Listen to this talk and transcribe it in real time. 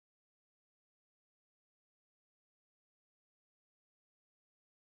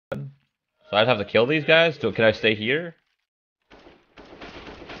So I'd have to kill these guys? So can I stay here?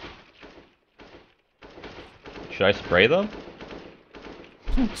 Should I spray them?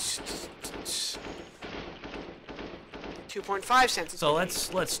 2.5 cents. So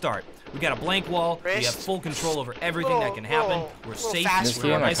let's start. We got a blank wall. We have full control over everything that can happen. We're safe. This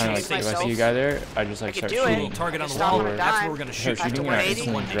game, I kind of like, if I see you guy there, I just like start shooting. Target on the wall. That's where we're gonna shoot. Start shooting and I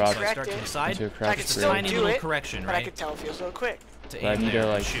instantly drop Start to the side. into a crouch It's a tiny little correction, But I right? could tell it feels a little quick. To But I aim need there to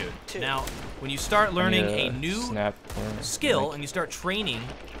and like shoot. Now, when you start learning a new snap skill like, and you start training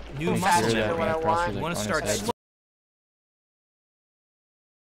new Fast muscle trigger memory, what I want. you want to start slow.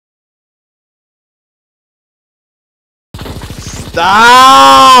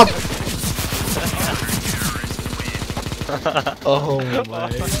 Stop! Oh my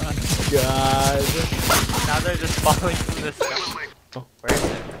god. Now they're just falling from the sky. Oh, where is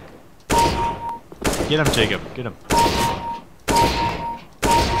it? Get him, Jacob. Get him.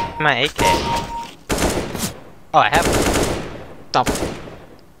 My AK. Oh, I have one. Stop.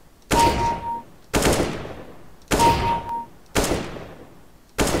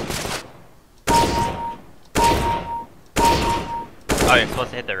 Oh, you're supposed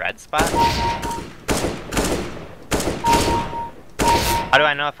to hit the red spot? How do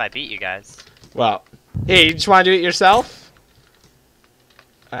I know if I beat you guys? Well, hey, you just want to do it yourself?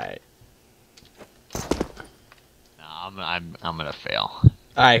 Alright. Nah, I'm gonna fail.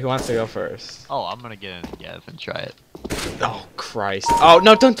 Alright, who wants to go first? Oh, I'm gonna get in Gev and try it. Oh, Christ. Oh,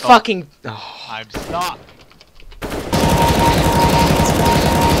 no, don't fucking... Oh. I'm stuck.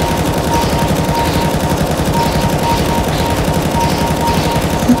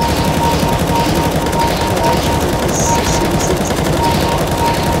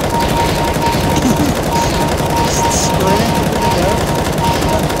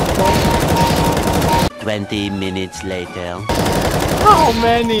 Minutes later. How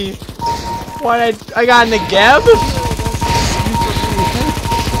many? What, I got in the Geb?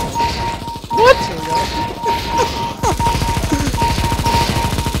 What?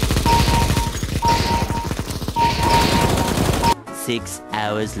 Six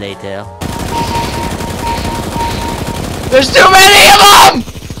hours later. There's too many of them!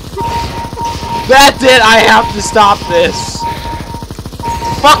 That's it, I have to stop this.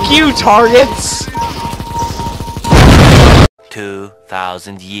 Fuck you, targets!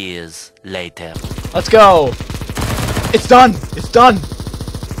 2,000 years later. Let's go! It's done! It's done!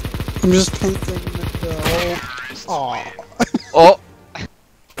 I'm just painting the whole... Aww. Oh!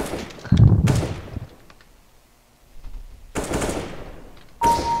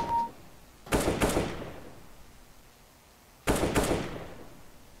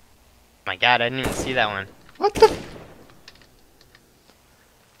 My god, I didn't even see that one. What the f- Is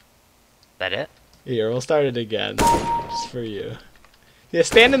that it? Here, we'll start it again. Just for you. Yeah,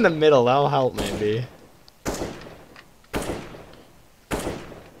 stand in the middle, that'll help maybe.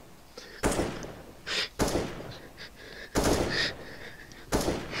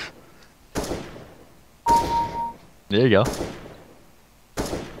 There you go.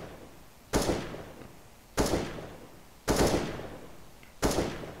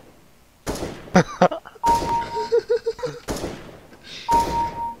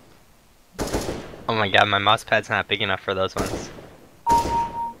 Oh my god, my mouse pad's not big enough for those ones.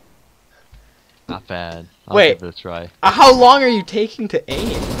 Not bad. I'll Wait. give it a try. How long are you taking to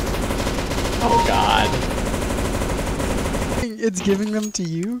aim? Oh god. It's giving them to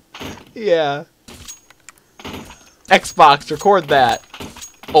you? Yeah. Xbox, record that.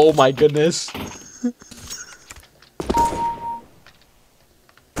 Oh my goodness.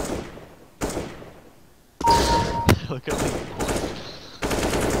 Look at me.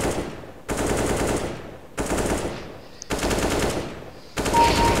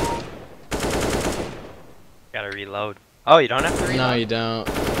 Gotta reload. Oh, you don't have to reload? No, you don't.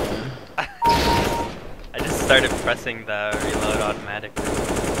 I just started pressing the reload automatically.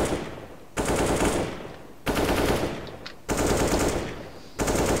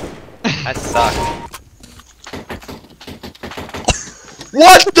 That sucks.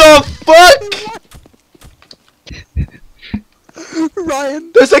 What the fuck?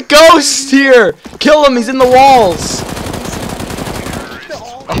 Ryan! There's a ghost here! Kill him, he's in the walls!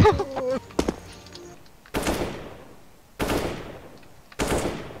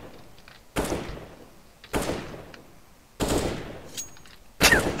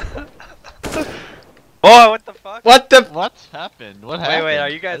 Oh, what the fuck? What the? What happened? What happened? Wait, are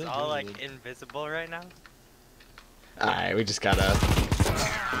you guys I didn't all do like anything. invisible right now? Alright, we just gotta...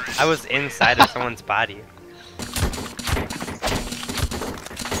 I was inside of someone's body.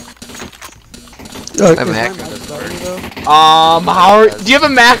 I'm hacking this part. though? Do you have a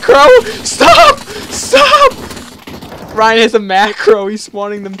macro? Stop! Stop! Ryan has a macro. He's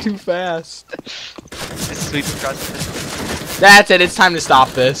spawning them too fast. Just sweep across. That's it. It's time to stop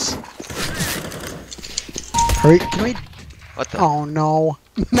this. Hurry, can we? What the? Oh no.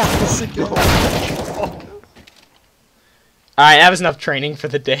 Not this again. Alright, that was enough training for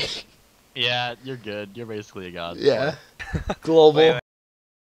the day. Yeah, you're good. You're basically a god. Yeah. Global. Wait, wait.